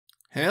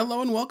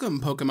Hello and welcome,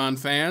 Pokemon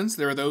fans.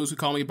 There are those who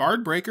call me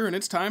Bard Breaker, and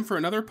it's time for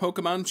another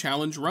Pokemon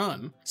Challenge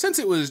run. Since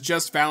it was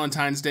just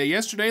Valentine's Day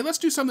yesterday, let's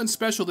do something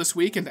special this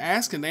week and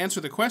ask and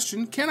answer the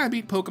question, can I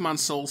beat Pokemon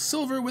Soul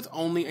Silver with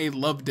only a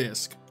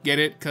LUVDISC? Get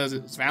it? Cause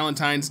it's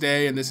Valentine's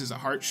Day and this is a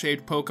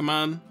heart-shaped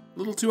Pokemon? A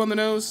little too on the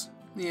nose?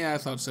 Yeah, I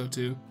thought so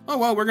too. Oh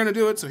well, we're gonna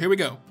do it, so here we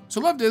go. So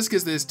LUVDISC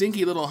is this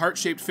dinky little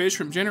heart-shaped fish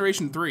from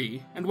Generation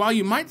 3, and while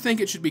you might think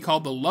it should be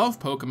called the Love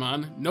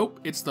Pokemon, nope,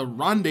 it's the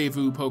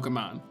Rendezvous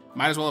Pokemon.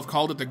 Might as well have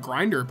called it the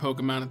Grinder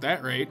Pokemon at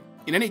that rate.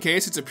 In any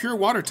case, it's a pure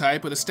water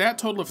type with a stat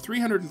total of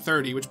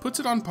 330, which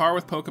puts it on par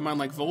with Pokemon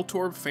like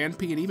Voltorb,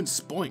 Phanpy, and even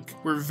Spoink.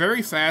 We're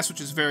very fast,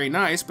 which is very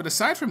nice, but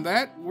aside from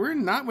that, we're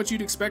not what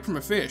you'd expect from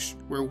a fish.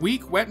 We're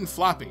weak, wet, and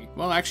floppy.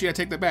 Well, actually, I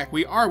take that back.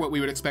 We are what we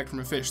would expect from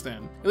a fish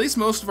then. At least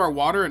most of our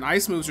water and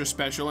ice moves are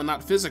special and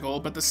not physical,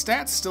 but the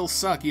stats still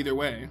suck either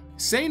way.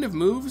 Saying of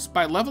moves,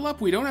 by level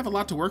up, we don't have a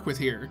lot to work with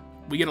here.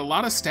 We get a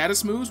lot of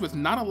status moves with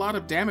not a lot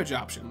of damage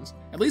options.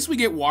 At least we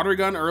get Water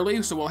Gun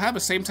early, so we'll have a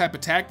same type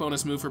attack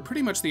bonus move for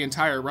pretty much the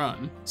entire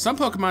run. Some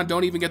Pokemon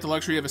don't even get the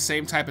luxury of a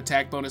same type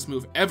attack bonus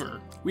move ever.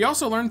 We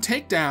also learn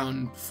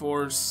Takedown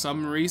for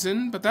some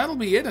reason, but that'll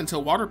be it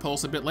until Water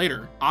Pulse a bit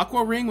later.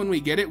 Aqua Ring, when we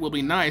get it, will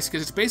be nice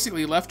because it's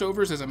basically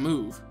leftovers as a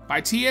move.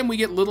 By TM, we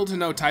get little to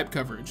no type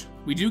coverage.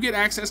 We do get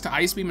access to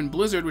Ice Beam and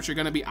Blizzard, which are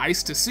going to be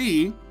Ice to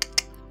Sea,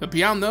 but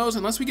beyond those,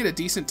 unless we get a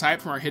decent type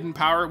from our hidden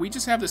power, we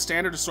just have the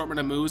standard assortment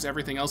of moves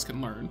everything else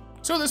can learn.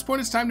 So at this point,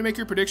 it's time to make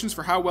your predictions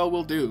for how well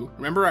we'll do.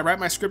 Remember, I write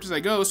my script as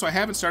I go, so I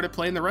haven't started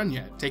playing the run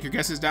yet. Take your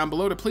guesses down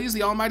below to please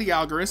the almighty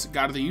algorithm,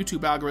 god of the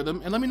YouTube algorithm,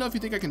 and let me know if you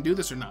think I can do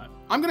this or not.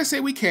 I'm gonna say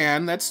we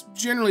can. That's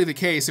generally the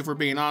case if we're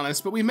being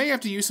honest, but we may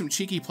have to use some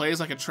cheeky plays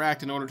like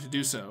Attract in order to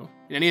do so.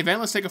 In any event,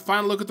 let's take a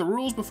final look at the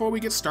rules before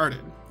we get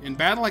started. In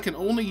battle, I can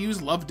only use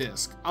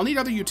LUVDISC. I'll need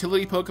other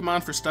utility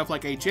Pokemon for stuff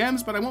like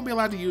HMs, but I won't be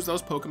allowed to use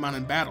those Pokemon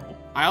in battle.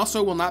 I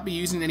also will not be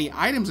using any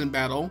items in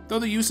battle, though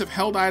the use of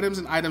held items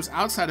and items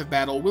outside of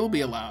battle will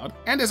be allowed.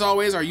 And as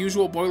always, our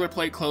usual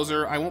boilerplate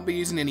closer, I won't be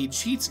using any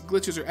cheats,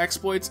 glitches, or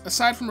exploits,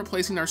 aside from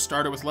replacing our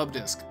starter with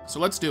LUVDISC. So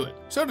let's do it.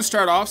 So to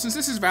start off, since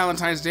this is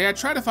Valentine's Day, I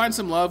try to find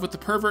some love with the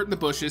pervert in the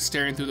bushes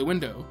staring through the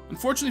window.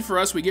 Unfortunately for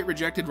us, we get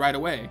rejected right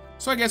away.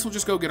 So I guess we'll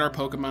just go get our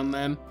Pokemon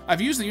then.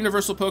 I've used the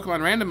Universal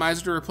Pokemon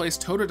Randomizer to replace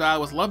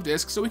Totodile with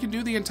LUVDISC so we can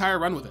do the entire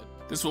run with it.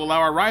 This will allow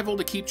our rival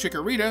to keep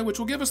Chikorita, which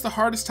will give us the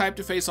hardest type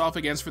to face off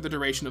against for the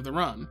duration of the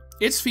run.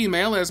 It's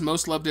female, as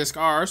most LUVDISC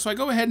are, so I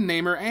go ahead and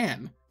name her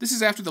Anne. This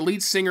is after the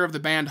lead singer of the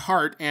band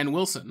Heart, Ann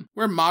Wilson.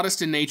 We're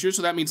modest in nature,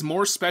 so that means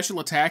more special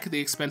attack at the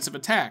expense of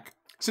attack.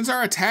 Since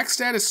our attack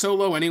stat is so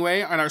low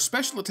anyway, and our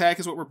special attack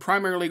is what we're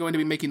primarily going to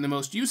be making the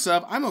most use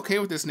of, I'm okay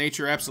with this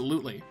nature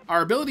absolutely.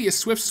 Our ability is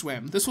Swift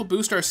Swim. This will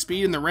boost our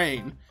speed in the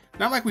rain.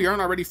 Not like we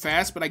aren't already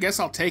fast, but I guess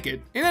I'll take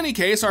it. In any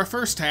case, our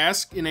first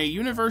task, in a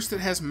universe that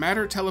has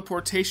matter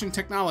teleportation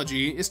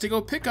technology, is to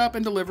go pick up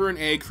and deliver an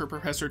egg for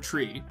Professor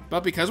Tree.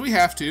 But because we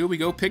have to, we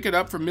go pick it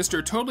up from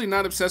Mr. Totally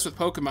Not Obsessed with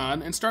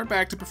Pokemon and start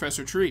back to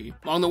Professor Tree.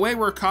 Along the way,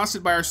 we're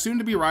accosted by our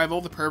soon-to-be rival,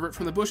 the pervert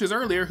from the bushes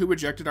earlier, who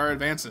rejected our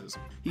advances.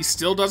 He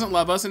still doesn't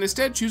love us and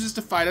instead chooses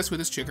to fight us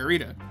with his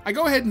Chikorita. I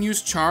go ahead and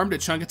use Charm to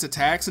chunk its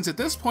attack, since at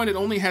this point it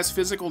only has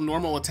physical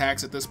normal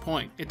attacks at this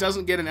point. It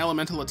doesn't get an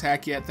elemental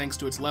attack yet thanks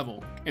to its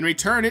level. In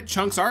return, it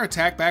chunks our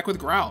attack back with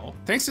Growl.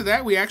 Thanks to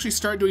that, we actually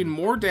start doing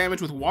more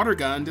damage with Water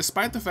Gun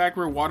despite the fact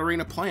we're watering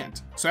a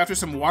plant. So after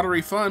some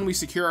watery fun, we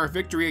secure our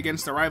victory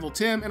against the rival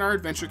Tim and our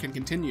adventure can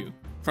continue.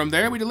 From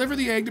there, we deliver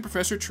the egg to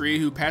Professor Tree,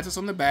 who pats us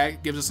on the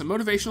back, gives us a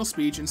motivational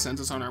speech, and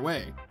sends us on our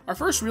way. Our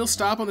first real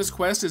stop on this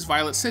quest is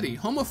Violet City,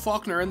 home of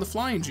Faulkner and the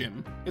Flying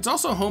Gym. It's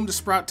also home to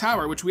Sprout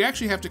Tower, which we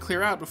actually have to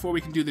clear out before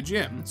we can do the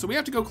gym, so we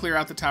have to go clear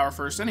out the tower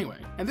first anyway.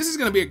 And this is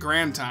going to be a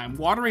grand time.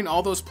 Watering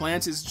all those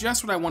plants is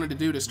just what I wanted to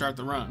do to start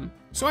the run.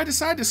 So I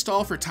decide to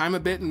stall for time a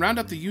bit and round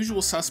up the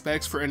usual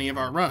suspects for any of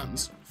our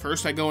runs.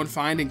 First, I go and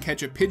find and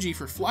catch a Pidgey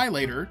for Fly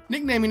later,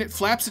 nicknaming it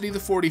Flapsity the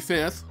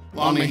 45th,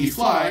 long may he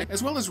fly,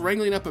 as well as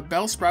wrangling up a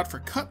Bellsprout for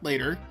Cut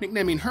later,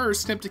 nicknaming her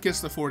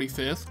Snipticus the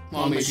 45th,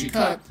 long may she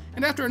cut,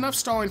 and after enough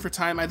stalling for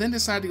time, I then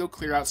decide to go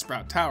clear out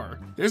Sprout Tower.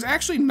 There's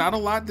actually not a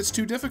lot that's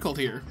too difficult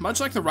here.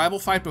 Much like the rival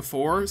fight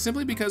before,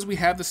 simply because we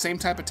have the same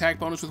type attack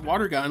bonus with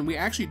Water Gun, we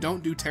actually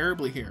don't do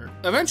terribly here.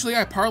 Eventually,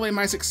 I parlay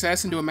my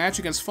success into a match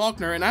against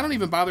Faulkner, and I don't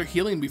even bother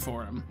healing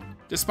before him.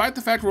 Despite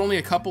the fact we're only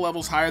a couple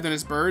levels higher than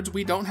his birds,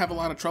 we don't have a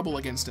lot of trouble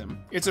against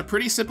him. It's a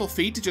pretty simple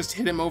feat to just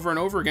hit him over and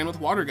over again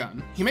with Water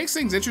Gun. He makes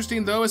things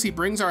interesting though, as he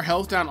brings our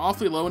health down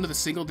awfully low into the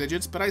single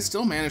digits, but I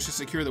still manage to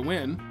secure the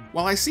win.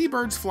 While I see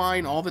birds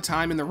flying all the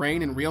time in the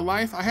rain in real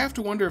life, I have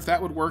to wonder if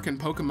that would work in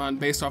Pokemon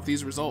based off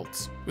these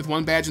results. With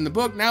one badge in the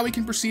book, now we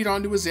can proceed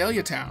on to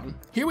Azalea Town.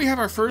 Here we have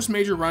our first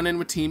major run-in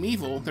with Team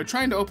Evil. They're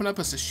trying to open up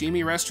a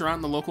sashimi restaurant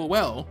in the local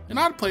well. An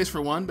odd place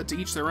for one, but to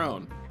each their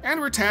own. And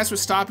we're tasked with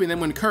stopping them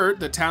when Kurt,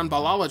 the town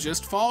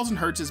biologist, falls and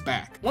hurts his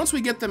back. Once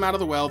we get them out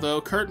of the well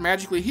though, Kurt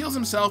magically heals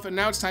himself and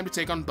now it's time to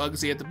take on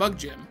Bugsy at the Bug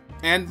Gym.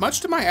 And much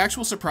to my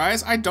actual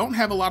surprise, I don't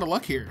have a lot of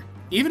luck here.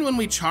 Even when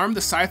we charm the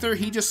Scyther,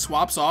 he just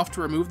swaps off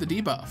to remove the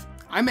debuff.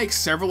 I make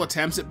several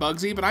attempts at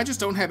Bugsy, but I just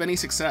don't have any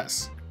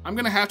success. I'm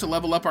gonna have to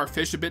level up our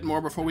fish a bit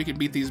more before we can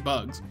beat these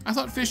bugs. I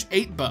thought fish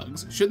ate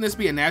bugs. Shouldn't this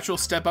be a natural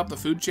step up the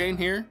food chain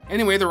here?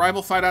 Anyway, the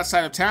rival fight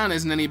outside of town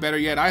isn't any better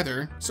yet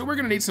either, so we're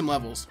gonna need some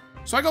levels.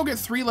 So I go get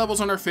 3 levels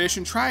on our fish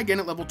and try again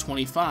at level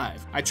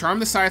 25. I charm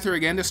the Scyther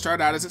again to start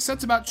out as it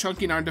sets about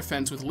chunking our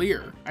defense with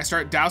Leer. I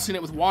start dousing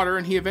it with water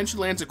and he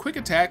eventually lands a quick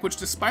attack which,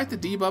 despite the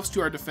debuffs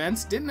to our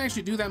defense, didn't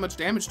actually do that much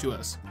damage to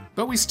us.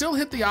 But we still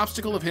hit the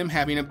obstacle of him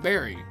having a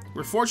berry.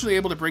 We're fortunately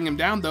able to bring him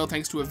down though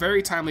thanks to a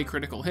very timely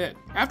critical hit.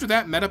 After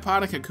that,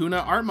 Metapod and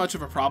Kakuna aren't much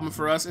of a problem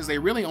for us as they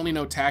really only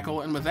know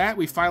tackle, and with that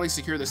we finally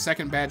secure the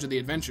second badge of the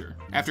adventure.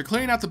 After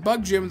clearing out the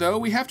bug gym though,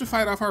 we have to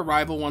fight off our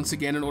rival once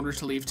again in order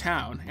to leave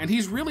town, and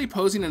he's really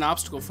posing an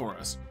obstacle for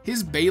us.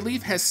 His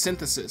Bayleaf has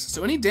synthesis,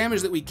 so any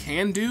damage that we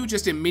can do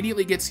just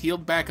immediately gets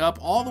healed back up,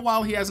 all the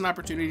while he has an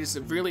opportunity to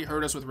severely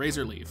hurt us with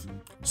Razor Leaf.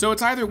 So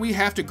it's either we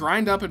have to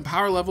grind up and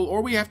power level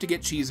or we have to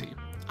get cheesy.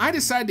 I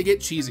decide to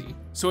get cheesy,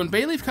 so when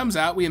Bayleaf comes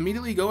out, we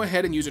immediately go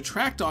ahead and use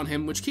Attract on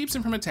him, which keeps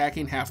him from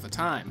attacking half the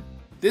time.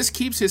 This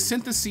keeps his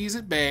syntheses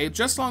at bay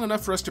just long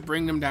enough for us to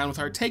bring them down with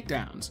our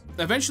takedowns.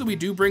 Eventually we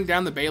do bring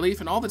down the Bayleaf,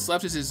 and all that's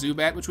left is his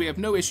Zubat, which we have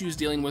no issues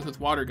dealing with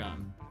Water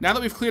Gun. Now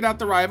that we've cleared out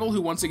the rival,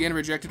 who once again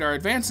rejected our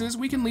advances,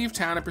 we can leave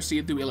town and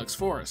proceed through Ilex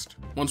Forest.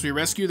 Once we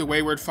rescue the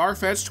wayward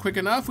Farfetch'd quick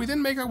enough, we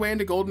then make our way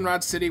into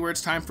Goldenrod City where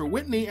it's time for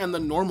Whitney and the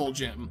normal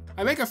gym.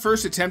 I make a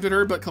first attempt at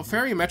her, but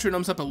Clefairy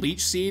metronomes up a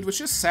Leech Seed, which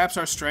just saps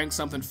our strength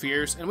something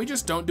fierce, and we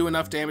just don't do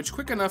enough damage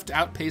quick enough to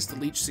outpace the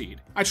Leech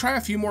Seed. I try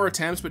a few more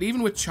attempts, but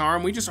even with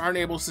Charm, we just aren't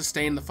able to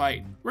sustain the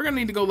fight. We're gonna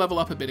need to go level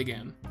up a bit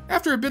again.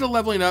 After a bit of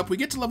leveling up, we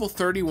get to level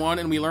 31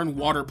 and we learn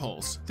Water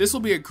Pulse. This will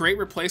be a great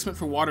replacement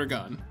for Water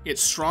Gun.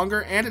 It's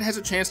stronger and it has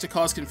a chance to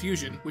cause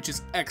confusion, which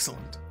is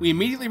excellent. We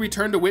immediately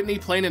return to Whitney,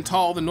 Plain and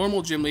Tall, the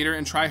normal gym leader,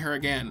 and try her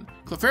again.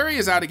 Clefairy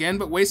is out again,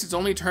 but wastes its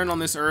only turn on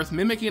this earth,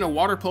 mimicking a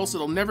Water Pulse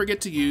it'll never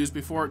get to use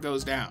before it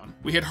goes down.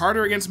 We hit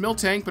harder against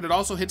Miltank, but it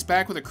also hits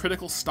back with a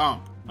critical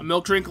Stomp. A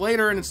Milk Drink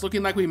later, and it's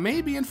looking like we may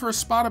be in for a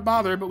spot of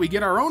bother, but we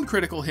get our own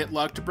critical hit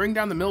luck to bring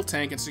down the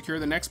Miltank and secure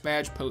the next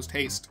badge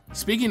post-haste.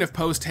 Speaking of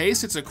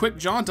post-haste, it's a quick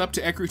jaunt up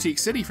to Ecruteak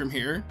City from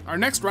here. Our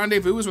next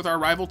rendezvous is with our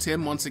rival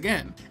Tim once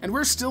again, and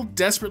we're still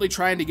desperately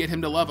trying to get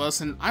him to love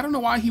us, and I don't know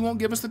why he won't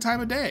give us the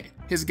time of day.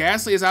 His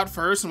Ghastly is out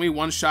first, and we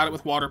one-shot it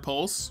with Water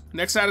Pulse.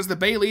 Next out is the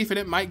Bayleaf, and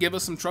it might give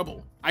us some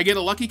trouble. I get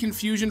a lucky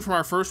confusion from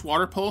our first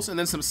Water Pulse, and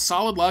then some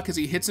solid luck as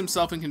he hits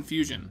himself in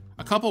confusion.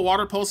 A couple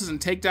Water Pulses and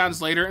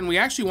takedowns later, and we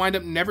actually wind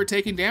up never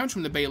taking damage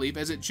from the Bayleaf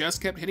as it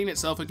just kept hitting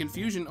itself in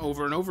confusion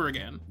over and over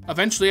again.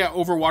 Eventually I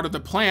overwatered the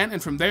plant,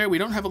 and from there we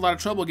don't have a lot of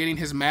trouble getting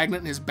his Magnet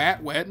and his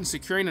Bat wet and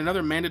securing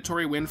another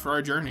mandatory win for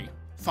our journey.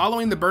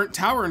 Following the Burnt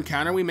Tower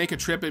encounter, we make a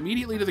trip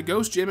immediately to the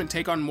Ghost Gym and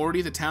take on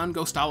Morty, the town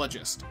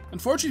ghostologist.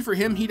 Unfortunately for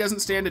him, he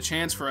doesn't stand a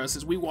chance for us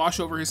as we wash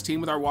over his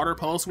team with our Water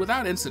Pulse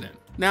without incident.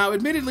 Now,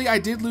 admittedly, I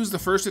did lose the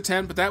first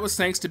attempt, but that was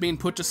thanks to being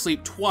put to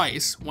sleep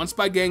twice, once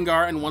by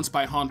Gengar and once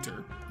by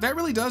Haunter. That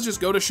really does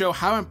just go to show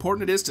how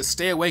important it is to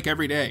stay awake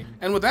every day.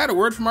 And with that, a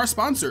word from our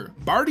sponsor,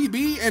 Barty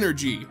B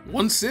Energy.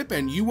 One sip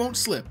and you won't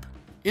slip.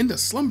 Into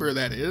slumber,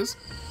 that is.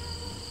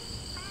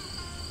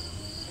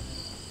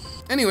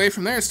 Anyway,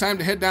 from there it's time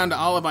to head down to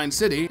Olivine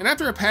City, and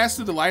after a pass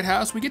through the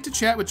lighthouse, we get to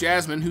chat with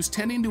Jasmine, who's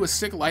tending to a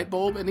sick light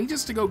bulb and needs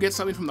us to go get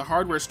something from the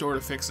hardware store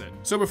to fix it.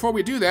 So before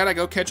we do that, I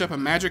go catch up a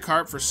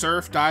Magikarp for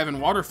Surf, Dive, and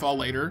Waterfall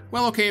later.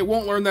 Well, okay, it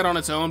won't learn that on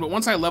its own, but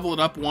once I level it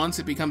up once,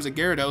 it becomes a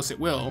Gyarados, it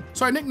will.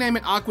 So I nickname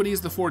it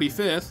Aquades the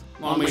 45th,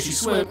 long may she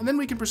swim, and then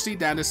we can proceed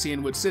down to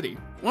Cianwood City.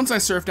 Once I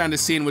surf down to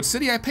Cianwood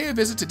City, I pay a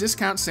visit to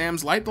Discount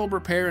Sam's Light Bulb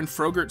Repair and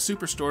Frogurt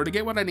Superstore to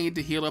get what I need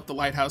to heal up the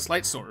lighthouse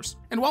light source.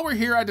 And while we're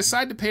here, I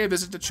decide to pay a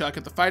visit to Chuck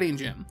at the fighting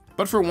gym.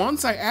 But for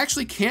once, I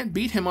actually can't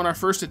beat him on our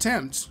first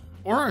attempt,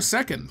 or our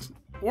second,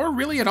 or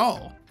really at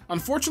all.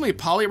 Unfortunately,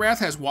 Poliwrath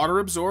has Water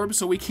Absorb,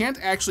 so we can't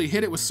actually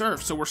hit it with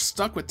Surf, so we're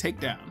stuck with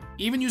Takedown.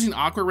 Even using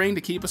Aqua Ring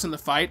to keep us in the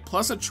fight,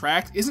 plus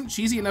Attract, isn't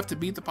cheesy enough to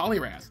beat the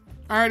Poliwrath.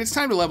 Alright, it's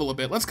time to level a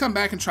bit. Let's come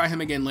back and try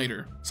him again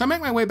later. So I make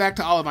my way back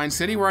to Olivine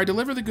City where I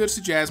deliver the goods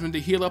to Jasmine to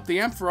heal up the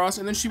Ampharos,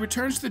 and then she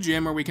returns to the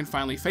gym where we can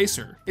finally face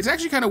her. It's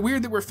actually kind of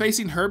weird that we're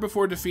facing her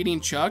before defeating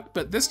Chuck,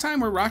 but this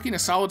time we're rocking a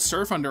solid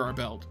Surf under our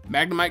belt.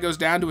 Magnemite goes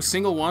down to a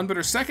single one, but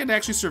her second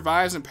actually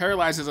survives and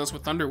paralyzes us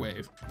with Thunder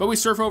Wave. But we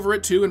surf over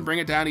it too and bring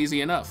it down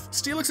easy enough.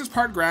 Steelix is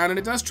part ground and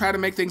it does try to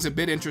make things a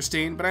bit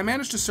interesting, but I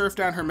managed to surf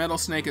down her Metal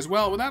Snake as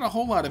well without a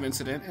whole lot of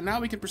incident, and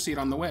now we can proceed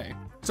on the way.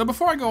 So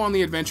before I go on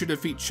the adventure to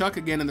defeat Chuck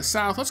again in the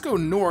south, let's go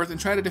north and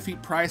try to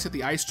defeat Price at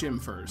the Ice Gym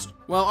first.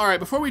 Well, alright,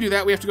 before we do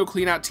that, we have to go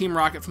clean out Team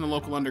Rocket from the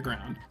local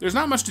underground. There's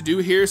not much to do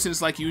here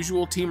since, like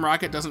usual, Team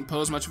Rocket doesn't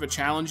pose much of a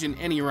challenge in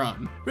any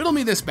run. Riddle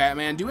me this,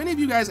 Batman, do any of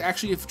you guys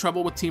actually have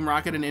trouble with Team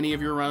Rocket in any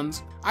of your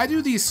runs? I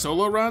do these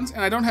solo runs,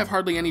 and I don't have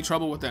hardly any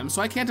trouble with them,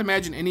 so I can't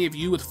imagine any of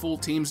you with full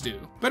teams do.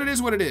 But it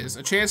is what it is,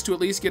 a chance to at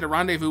least get a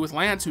rendezvous with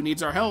Lance who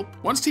needs our help.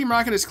 Once Team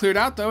Rocket is cleared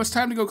out though, it's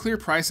time to go clear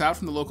Price out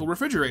from the local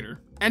refrigerator.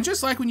 And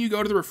just like when you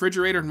go to the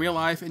refrigerator in real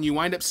life and you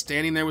wind up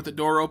standing there with the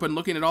door open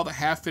looking at all the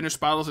half-finished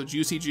bottles of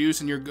juicy juice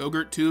and your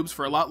Go-Gurt tubes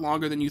for a lot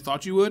longer than you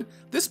thought you would,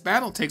 this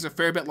battle takes a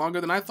fair bit longer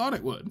than I thought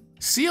it would.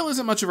 Seal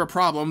isn't much of a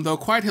problem, though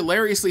quite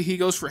hilariously he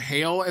goes for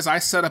hail as I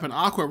set up an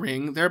aqua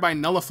ring, thereby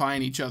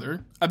nullifying each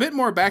other. A bit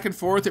more back and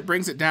forth, it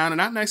brings it down,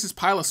 and out next is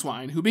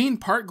Piloswine, who being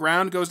part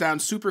ground goes down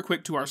super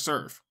quick to our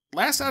surf.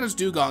 Last out is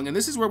Dugong, and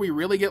this is where we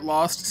really get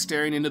lost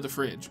staring into the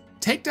fridge.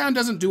 Takedown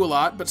doesn't do a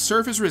lot, but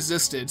surf is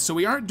resisted, so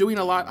we aren't doing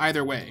a lot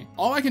either way.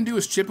 All I can do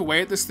is chip away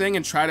at this thing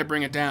and try to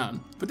bring it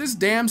down. But this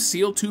damn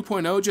Seal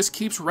 2.0 just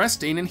keeps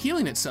resting and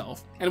healing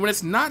itself. And when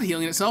it's not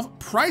healing itself,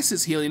 Price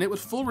is healing it with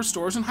full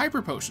restores and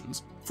hyper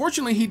potions.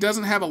 Fortunately, he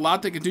doesn't have a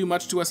lot that can do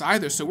much to us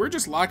either, so we're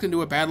just locked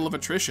into a battle of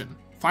attrition.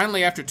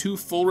 Finally, after 2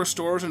 full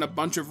restores and a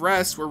bunch of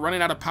rests, we're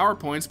running out of power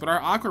points, but our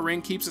Aqua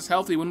Ring keeps us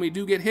healthy when we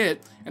do get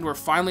hit, and we're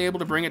finally able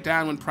to bring it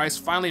down when Price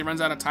finally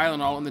runs out of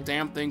Tylenol and the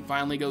damn thing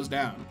finally goes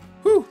down.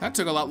 Whew, that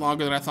took a lot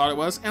longer than I thought it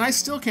was, and I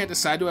still can't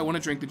decide do I want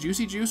to drink the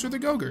Juicy Juice or the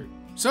Go-Gurt.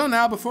 So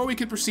now, before we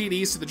could proceed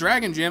east to the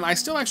Dragon Gym, I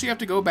still actually have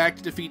to go back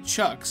to defeat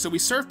Chuck, so we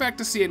surf back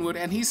to Cianwood,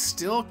 and he's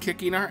still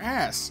kicking our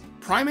ass.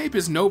 Primeape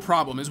is no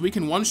problem, as we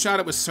can one-shot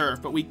it with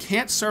Surf, but we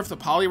can't surf the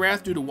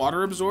Poliwrath due to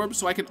Water Absorb,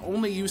 so I can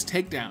only use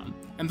Takedown.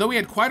 And though we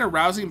had quite a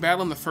rousing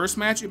battle in the first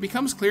match, it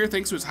becomes clear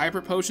thanks to his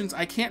Hyper Potions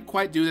I can't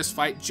quite do this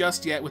fight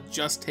just yet with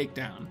just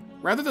Takedown.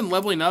 Rather than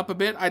leveling up a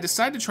bit, I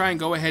decide to try and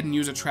go ahead and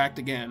use Attract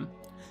again.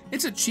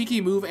 It's a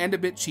cheeky move and a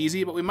bit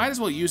cheesy, but we might as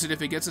well use it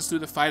if it gets us through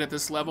the fight at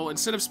this level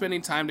instead of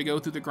spending time to go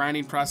through the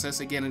grinding process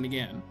again and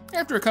again.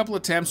 After a couple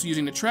attempts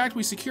using Attract,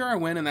 we secure our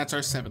win, and that's our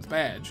 7th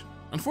badge.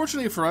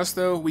 Unfortunately for us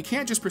though, we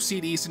can't just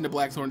proceed east into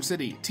Blackthorn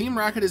City. Team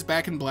Rocket is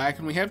back in black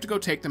and we have to go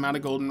take them out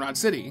of Goldenrod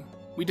City.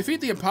 We defeat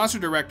the Imposter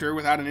Director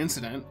without an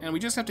incident, and we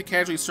just have to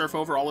casually surf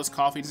over all his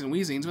coughings and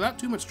wheezings without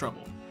too much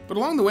trouble. But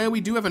along the way,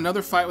 we do have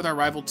another fight with our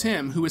rival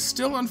Tim, who is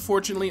still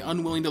unfortunately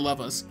unwilling to love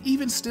us,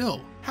 even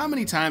still. How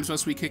many times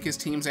must we kick his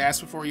team's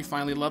ass before he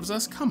finally loves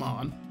us? Come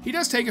on. He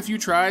does take a few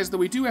tries, though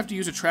we do have to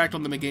use Attract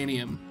on the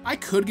Meganium. I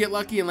could get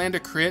lucky and land a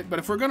crit, but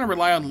if we're gonna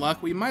rely on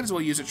luck, we might as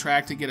well use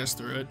Attract to get us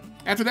through it.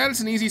 After that,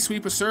 it's an easy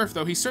sweep of Surf,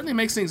 though he certainly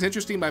makes things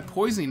interesting by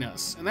poisoning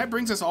us, and that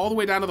brings us all the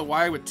way down to the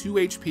wire with 2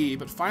 HP,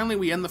 but finally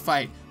we end the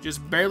fight,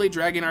 just barely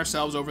dragging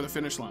ourselves over the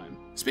finish line.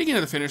 Speaking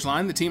of the finish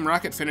line, the Team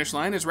Rocket finish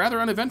line is rather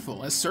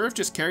uneventful, as Surf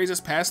just carries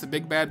us past the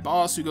big bad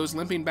boss who goes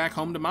limping back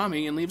home to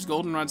mommy and leaves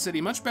Goldenrod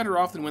City much better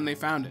off than when they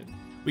found it.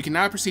 We can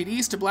now proceed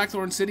east to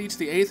Blackthorn City to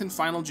the 8th and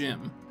final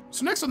gym.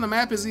 So next on the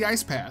map is the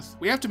Ice Path.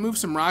 We have to move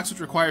some rocks which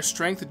require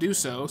strength to do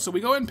so we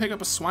go ahead and pick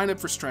up a Swinub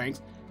for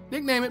strength,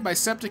 nickname it by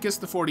Septicus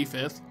the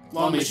 45th,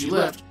 long may she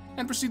lift,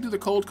 and proceed through the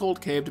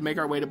cold cave to make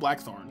our way to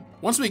Blackthorn.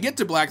 Once we get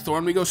to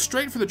Blackthorn, we go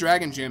straight for the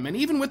Dragon Gym, and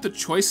even with the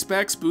choice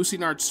specs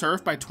boosting our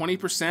surf by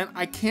 20%,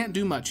 I can't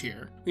do much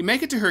here. We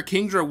make it to her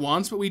Kingdra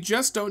once, but we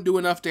just don't do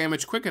enough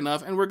damage quick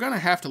enough, and we're gonna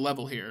have to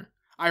level here.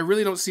 I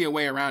really don't see a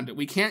way around it.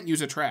 We can't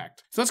use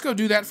Attract. So let's go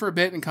do that for a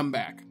bit and come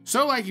back.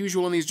 So like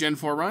usual in these Gen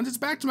 4 runs, it's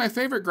back to my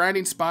favorite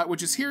grinding spot,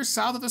 which is here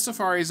south of the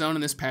Safari Zone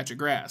in this patch of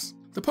grass.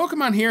 The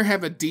Pokemon here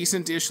have a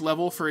decent-ish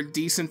level for a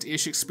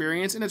decent-ish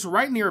experience, and it's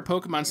right near a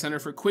Pokemon Center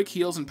for quick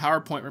heals and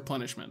power point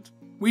replenishment.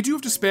 We do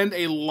have to spend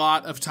a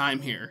lot of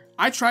time here.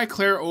 I try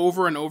Claire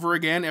over and over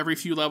again every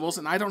few levels,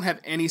 and I don't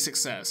have any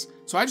success,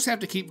 so I just have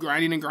to keep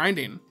grinding and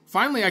grinding.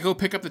 Finally, I go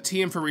pick up the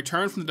TM for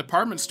return from the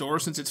department store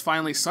since it's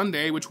finally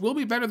Sunday, which will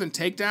be better than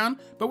Takedown,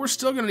 but we're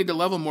still going to need to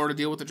level more to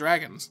deal with the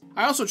dragons.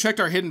 I also checked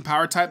our hidden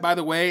power type, by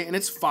the way, and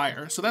it's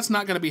Fire, so that's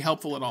not going to be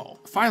helpful at all.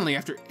 Finally,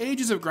 after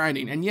ages of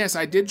grinding, and yes,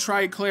 I did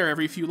try Claire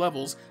every few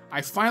levels,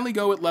 I finally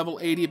go at level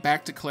 80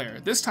 back to Claire,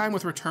 this time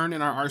with Return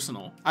in our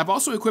arsenal. I've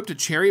also equipped a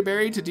Cherry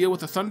Berry to deal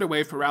with the Thunder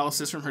Wave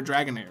paralysis from her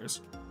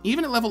Dragonairs.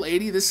 Even at level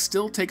 80, this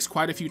still takes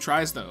quite a few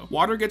tries though.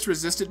 Water gets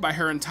resisted by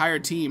her entire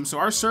team, so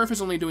our Surf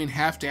is only doing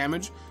half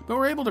damage, but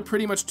we're able to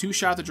pretty much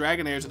two-shot the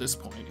Dragonairs at this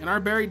point, and our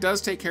Berry does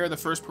take care of the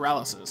first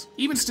paralysis.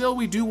 Even still,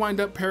 we do wind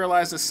up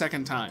paralyzed a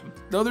second time.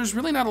 Though there's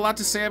really not a lot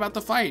to say about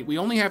the fight, we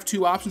only have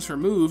 2 options for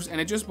moves,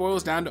 and it just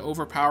boils down to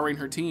overpowering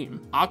her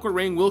team. Aqua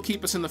Ring will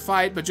keep us in the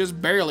fight, but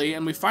just barely,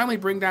 and we finally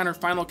bring down her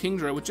final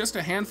Kingdra with just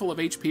a handful of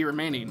HP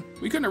remaining.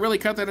 We couldn't have really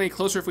cut that any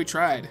closer if we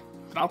tried,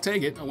 but I'll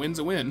take it, a win's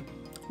a win.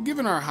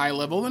 Given our high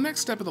level, the next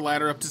step of the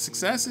ladder up to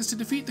success is to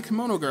defeat the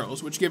Kimono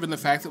Girls, which given the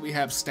fact that we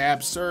have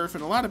Stab, Surf,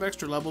 and a lot of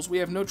extra levels, we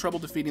have no trouble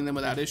defeating them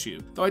without issue,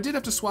 though I did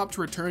have to swap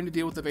to Return to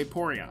deal with the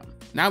Vaporeon.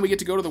 Now we get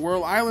to go to the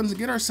Whirl Islands and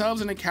get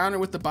ourselves an encounter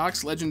with the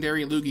box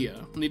legendary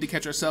Lugia. We'll need to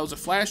catch ourselves a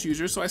Flash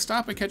user, so I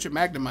stop and catch a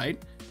Magnemite,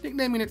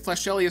 nicknaming it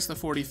Flashelius the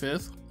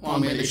 45th,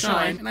 long may they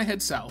shine, and I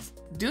head south.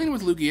 Dealing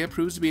with Lugia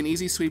proves to be an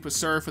easy sweep with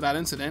Surf without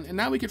incident, and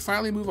now we could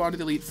finally move on to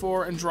the Elite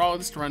Four and draw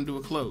this run to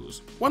a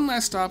close. One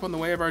last stop on the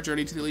way of our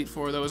journey to the Elite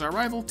Four though is our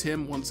rival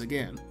Tim once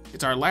again.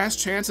 It's our last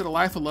chance at a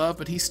life of love,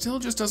 but he still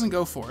just doesn't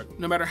go for it.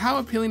 No matter how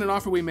appealing an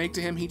offer we make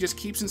to him, he just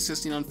keeps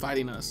insisting on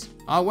fighting us.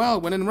 Ah well,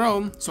 when in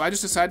Rome, so I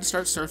just decided to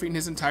start surfing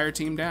his entire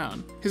team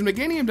down. His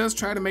Meganium does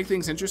try to make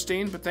things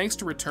interesting, but thanks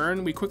to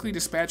Return, we quickly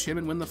dispatch him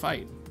and win the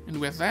fight. And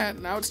with that,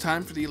 now it's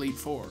time for the Elite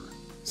Four.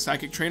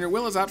 Psychic Trainer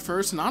Will is out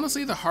first, and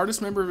honestly the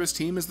hardest member of his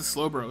team is the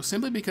Slowbro,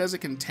 simply because it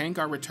can tank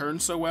our return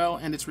so well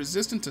and it's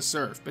resistant to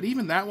Surf, but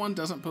even that one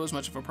doesn't pose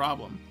much of a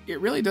problem. It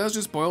really does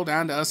just boil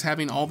down to us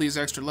having all these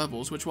extra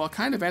levels, which while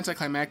kind of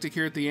anticlimactic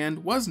here at the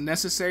end, was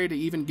necessary to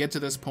even get to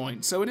this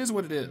point, so it is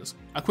what it is.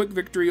 A quick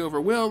victory over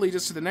Will leads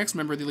us to the next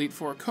member of the Elite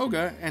Four,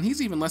 Koga, and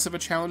he's even less of a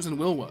challenge than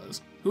Will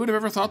was. Who would have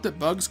ever thought that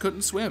bugs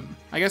couldn't swim?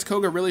 I guess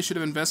Koga really should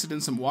have invested in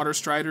some water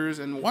striders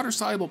and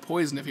water-soluble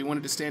poison if he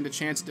wanted to stand a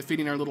chance at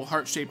defeating our little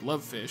heart-shaped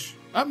lovefish.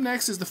 Up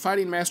next is the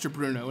Fighting Master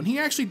Bruno, and he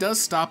actually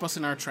does stop us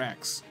in our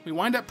tracks. We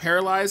wind up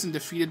paralyzed and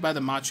defeated by the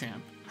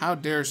Machamp. How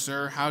dare,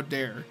 sir, how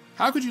dare.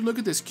 How could you look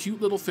at this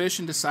cute little fish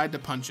and decide to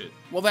punch it?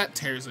 Well, that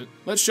tears it.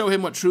 Let's show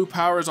him what true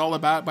power is all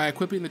about by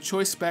equipping the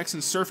choice specs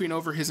and surfing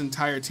over his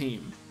entire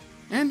team.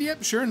 And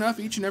yep, sure enough,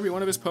 each and every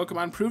one of his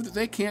Pokemon prove that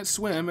they can't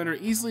swim and are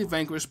easily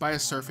vanquished by a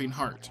surfing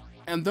heart.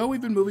 And though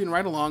we've been moving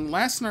right along,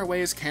 last in our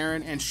way is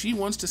Karen, and she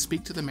wants to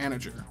speak to the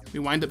manager. We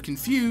wind up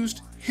confused,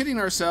 hitting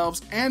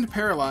ourselves, and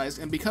paralyzed,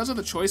 and because of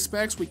the choice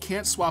specs, we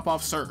can't swap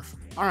off Surf.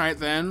 Alright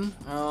then,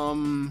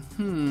 oh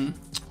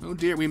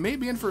dear, we may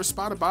be in for a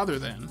spot of bother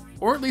then.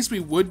 Or at least we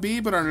would be,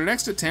 but on our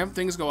next attempt,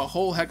 things go a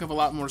whole heck of a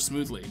lot more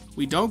smoothly.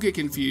 We don't get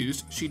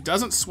confused, she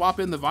doesn't swap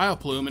in the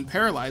Vileplume and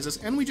paralyze us,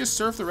 and we just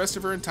surf the rest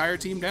of her entire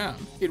team down.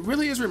 It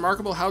really is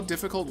remarkable how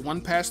difficult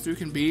one pass through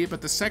can be, but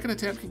the second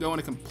attempt can go in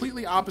a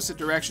completely opposite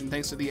direction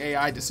thanks to the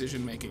AI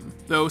decision making.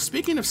 Though,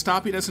 speaking of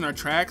stopping us in our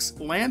tracks,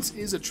 Lance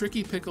is a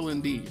tricky pickle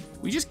indeed.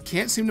 We just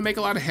can't seem to make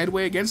a lot of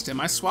headway against him.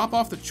 I swap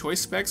off the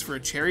choice specs for a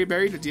Cherry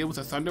Berry to deal with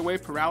a Thunder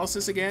Wave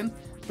paralysis again,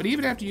 but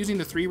even after using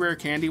the 3 rare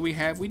candy we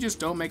have, we just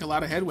don't make a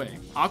lot of headway.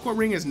 Aqua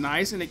Ring is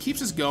nice and it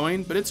keeps us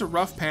going, but it's a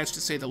rough patch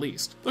to say the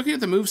least. Looking at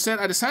the moveset,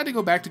 I decided to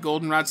go back to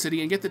Goldenrod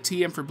City and get the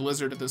TM for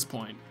Blizzard at this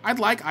point. I'd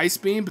like Ice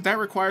Beam, but that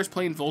requires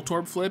playing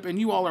Voltorb Flip, and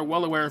you all are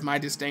well aware of my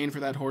disdain for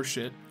that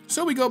horseshit.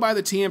 So we go by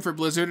the TM for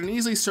Blizzard and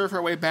easily surf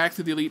our way back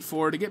through the Elite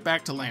Four to get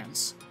back to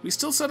Lance. We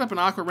still set up an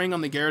Aqua Ring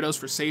on the Gyarados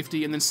for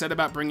safety and then set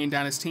about bringing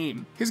down his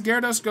team. His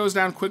Gyarados goes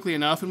down quickly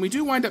enough and we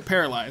do wind up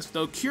paralyzed,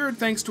 though cured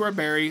thanks to our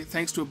berry,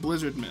 thanks to a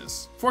Blizzard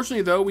miss.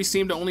 Fortunately though, we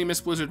seem to only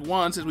miss Blizzard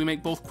once as we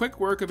make both quick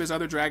work of his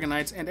other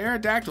Dragonites, and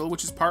Aerodactyl,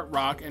 which is part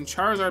rock, and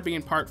Charizard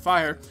being part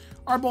fire,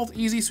 are both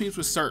easy sweeps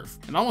with Surf.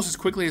 And almost as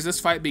quickly as this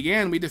fight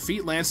began, we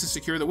defeat Lance to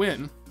secure the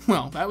win.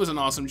 Well, that was an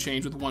awesome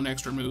change with one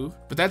extra move.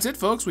 But that's it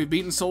folks, we've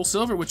beaten Soul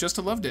Silver with just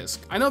a LUVDISC.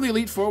 I know the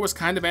Elite Four was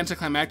kind of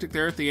anticlimactic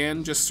there at the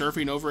end, just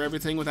surfing over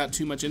everything without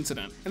too much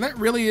incident. And that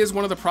really is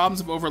one of the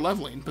problems of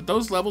overleveling, but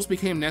those levels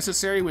became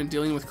necessary when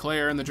dealing with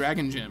Claire and the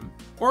Dragon Gym.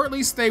 Or at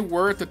least they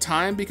were at the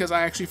time, because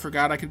I actually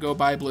forgot I could go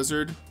buy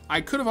Blizzard.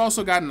 I could have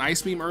also gotten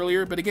Ice Beam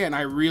earlier, but again,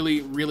 I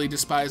really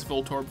despise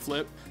Voltorb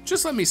Flip.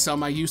 Just let me sell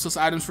my useless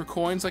items for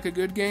coins like a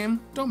good game.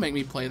 Don't make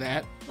me play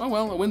that. Oh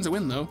well, a win's a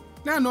win though.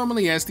 Now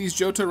normally yes, these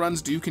Johto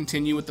runs do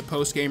continue with the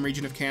post-game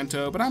region of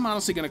Kanto, but I'm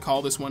honestly going to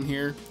call this one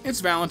here.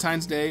 It's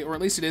Valentine's Day, or at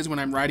least it is when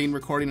I'm writing,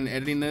 recording, and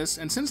editing this,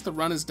 and since the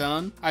run is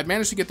done, I've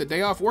managed to get the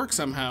day off work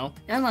somehow,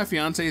 and my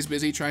fiance is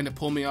busy trying to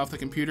pull me off the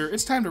computer.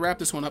 It's time to wrap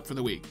this one up for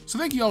the week. So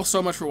thank you all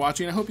so much for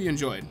watching, I hope you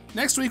enjoyed.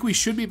 Next week we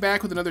should be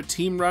back with another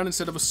team run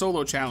instead of a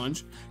solo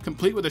challenge,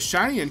 complete with a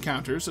shiny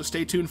encounter, so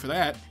stay tuned for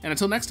that. And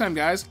until next time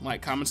guys,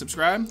 like, comment,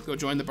 subscribe, go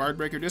join the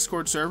Bardbreaker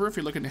Discord server if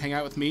you're looking to hang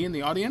out with me in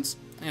the audience,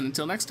 and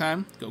until next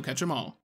time, go catch 'em all.